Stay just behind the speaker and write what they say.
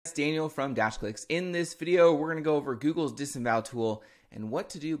Daniel from DashClicks. In this video, we're going to go over Google's Disavow tool and what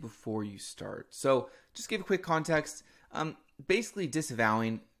to do before you start. So just give a quick context. Basically,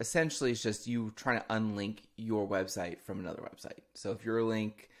 disavowing essentially is just you trying to unlink your website from another website. So if your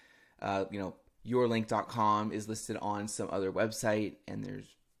link, yourlink.com is listed on some other website and there's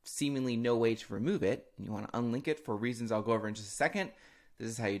seemingly no way to remove it, and you want to unlink it for reasons I'll go over in just a second, this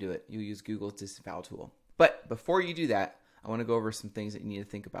is how you do it. You use Google's Disavow tool. But before you do that, I want to go over some things that you need to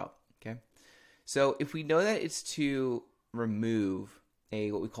think about, okay? So if we know that it's to remove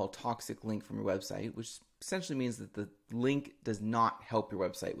what we call toxic link from your website, which essentially means that the link does not help your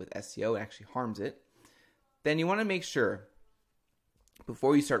website with SEO, it actually harms it, then you want to make sure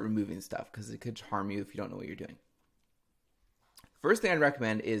before you start removing stuff, because it could harm you if you don't know what you're doing. First thing I'd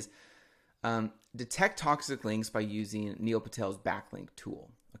recommend is detect toxic links by using Neil Patel's backlink tool.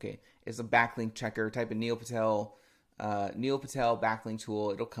 Okay, it's a backlink checker. Type in Neil Patel backlink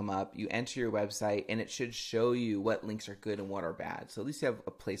tool. It'll come up. You enter your website, and it should show you what links are good and what are bad. So at least you have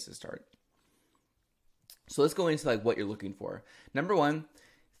a place to start. So let's go into what you're looking for. Number one,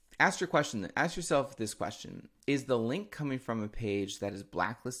 ask yourself this question: is the link coming from a page that is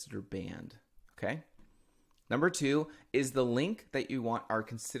blacklisted or banned? Okay. Number two, is the link that you are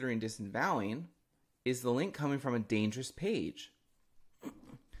considering disavowing, is the link coming from a dangerous page?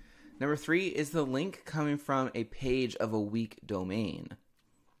 Number three, is the link coming from a page of a weak domain?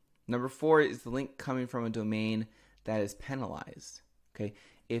 Number four, is the link coming from a domain that is penalized? Okay,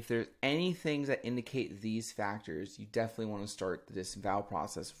 if there's any things that indicate these factors, you definitely want to start the disavow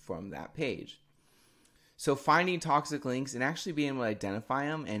process from that page. So finding toxic links and actually being able to identify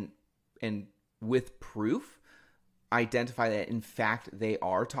them and with proof, identify that in fact they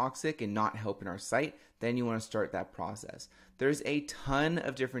are toxic and not helping our site, then you want to start that process. There's a ton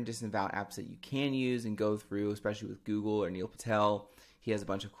of different disavow apps that you can use and go through, especially with Google or Neil Patel. He has a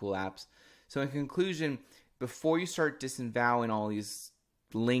bunch of cool apps. So in conclusion, before you start disavowing all these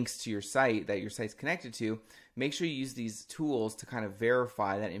links to your site that your site's connected to, make sure you use these tools to kind of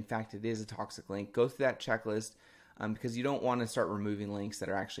verify that in fact it is a toxic link. Go through that checklist. Because you don't want to start removing links that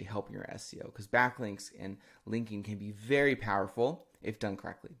are actually helping your SEO, because backlinks and linking can be very powerful if done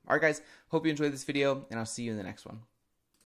correctly. All right, guys, hope you enjoyed this video, and I'll see you in the next one.